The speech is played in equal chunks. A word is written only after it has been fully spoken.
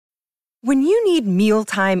When you need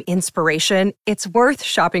mealtime inspiration, it's worth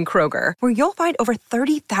shopping Kroger, where you'll find over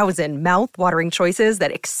 30,000 mouth-watering choices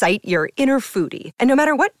that excite your inner foodie. And no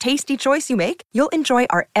matter what tasty choice you make, you'll enjoy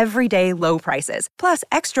our everyday low prices, plus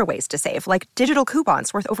extra ways to save, like digital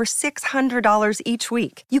coupons worth over $600 each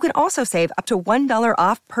week. You can also save up to $1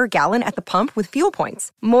 off per gallon at the pump with fuel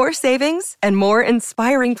points. More savings and more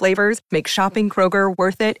inspiring flavors make shopping Kroger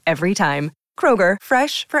worth it every time. Kroger,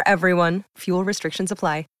 fresh for everyone. Fuel restrictions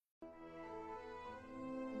apply.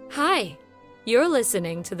 Hi, you're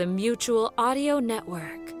listening to the Mutual Audio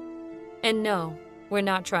Network. And no, we're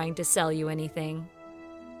not trying to sell you anything.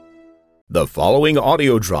 The following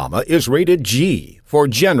audio drama is rated G for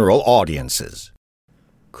general audiences.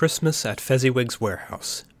 Christmas at Fezziwig's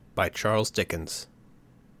Warehouse by Charles Dickens.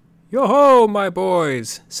 "Yo-ho, my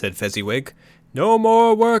boys," said Fezziwig. "No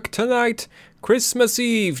more work tonight. Christmas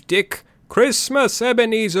Eve, Dick. Christmas,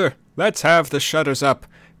 Ebenezer. Let's have the shutters up,"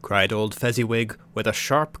 cried old Fezziwig with a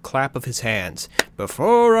sharp clap of his hands,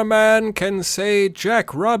 "before a man can say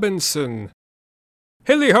Jack Robinson."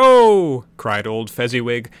 "Hilly-ho!" cried old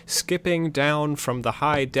Fezziwig, skipping down from the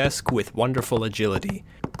high desk with wonderful agility.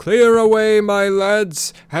 "Clear away, my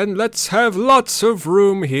lads, and let's have lots of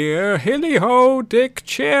room here. Hilly-ho, Dick,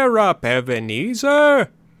 cheer up, Ebenezer."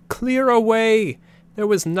 Clear away! There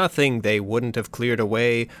was nothing they wouldn't have cleared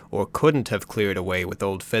away, or couldn't have cleared away with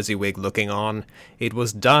old Fezziwig looking on. It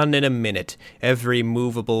was done in a minute. Every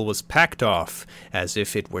movable was packed off, as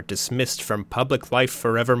if it were dismissed from public life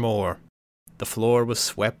forevermore. The floor was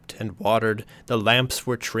swept and watered, the lamps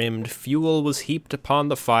were trimmed, fuel was heaped upon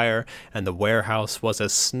the fire, and the warehouse was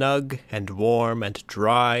as snug and warm and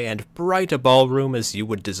dry and bright a ballroom as you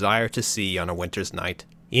would desire to see on a winter's night.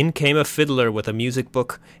 In came a fiddler with a music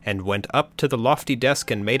book, and went up to the lofty desk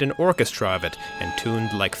and made an orchestra of it, and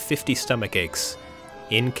tuned like 50 stomach aches.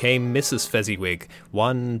 In came Mrs. Fezziwig,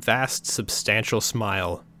 one vast substantial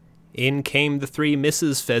smile. In came the 3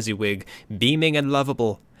 Misses Fezziwig, beaming and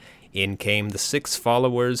lovable. In came the 6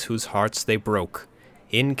 followers whose hearts they broke.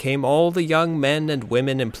 In came all the young men and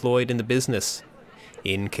women employed in the business.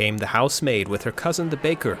 In came the housemaid with her cousin the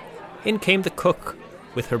baker. In came the cook,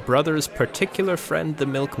 with her brother's particular friend the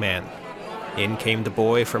milkman. In came the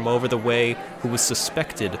boy from over the way, who was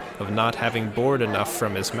suspected of not having board enough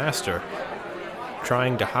from his master,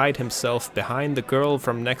 trying to hide himself behind the girl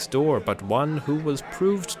from next door, but one who was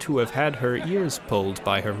proved to have had her ears pulled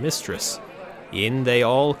by her mistress. In they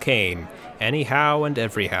all came, anyhow and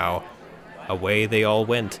everyhow. Away they all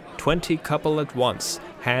went, 20 couple at once,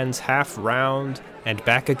 hands half round, and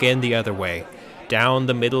back again the other way, down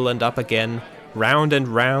the middle and up again, round and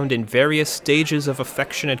round in various stages of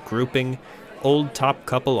affectionate grouping, old top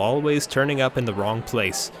couple always turning up in the wrong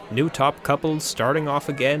place, new top couples starting off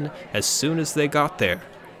again as soon as they got there.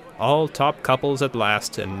 All top couples at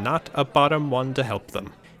last, and not a bottom one to help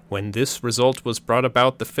them. When this result was brought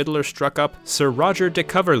about, the fiddler struck up Sir Roger de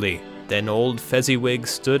Coverley. Then old Fezziwig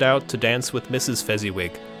stood out to dance with Mrs.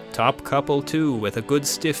 Fezziwig. Top couple, too, with a good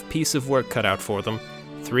stiff piece of work cut out for them.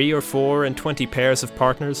 3 or 4 and 20 pairs of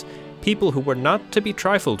partners, people who were not to be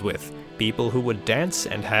trifled with, people who would dance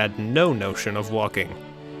and had no notion of walking.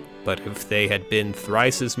 But if they had been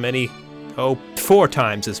thrice as many, 4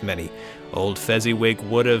 times as many, old Fezziwig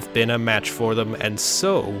would have been a match for them, and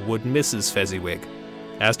so would Mrs. Fezziwig.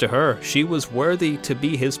 As to her, she was worthy to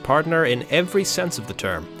be his partner in every sense of the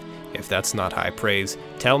term. If that's not high praise,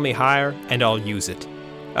 tell me higher, and I'll use it.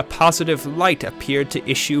 A positive light appeared to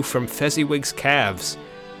issue from Fezziwig's calves.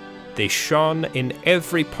 They shone in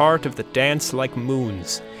every part of the dance like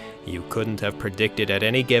moons. You couldn't have predicted at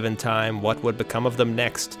any given time what would become of them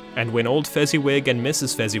next, and when old Fezziwig and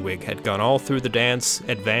Mrs. Fezziwig had gone all through the dance,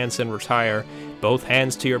 advance and retire, both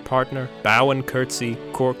hands to your partner, bow and curtsy,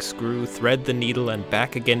 corkscrew, thread the needle, and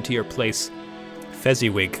back again to your place,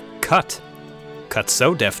 Fezziwig cut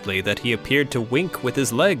so deftly that he appeared to wink with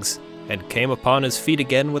his legs, and came upon his feet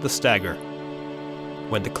again with a stagger.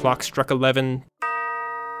 When the clock struck 11,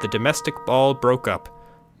 the domestic ball broke up.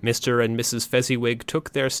 Mr. and Mrs. Fezziwig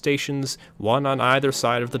took their stations, one on either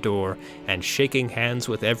side of the door, and shaking hands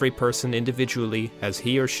with every person individually as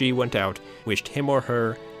he or she went out, wished him or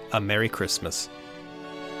her a Merry Christmas.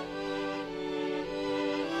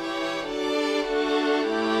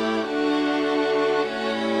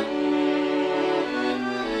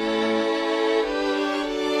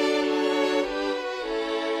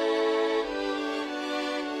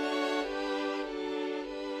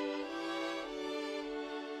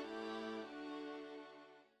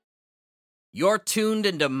 You're tuned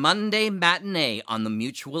into Monday Matinee on the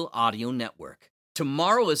Mutual Audio Network.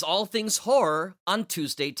 Tomorrow is All Things Horror on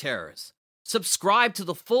Tuesday Terrors. Subscribe to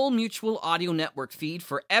the full Mutual Audio Network feed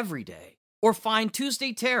for every day, or find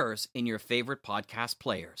Tuesday Terrors in your favorite podcast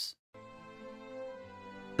players.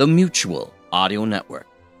 The Mutual Audio Network.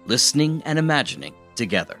 Listening and imagining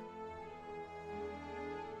together.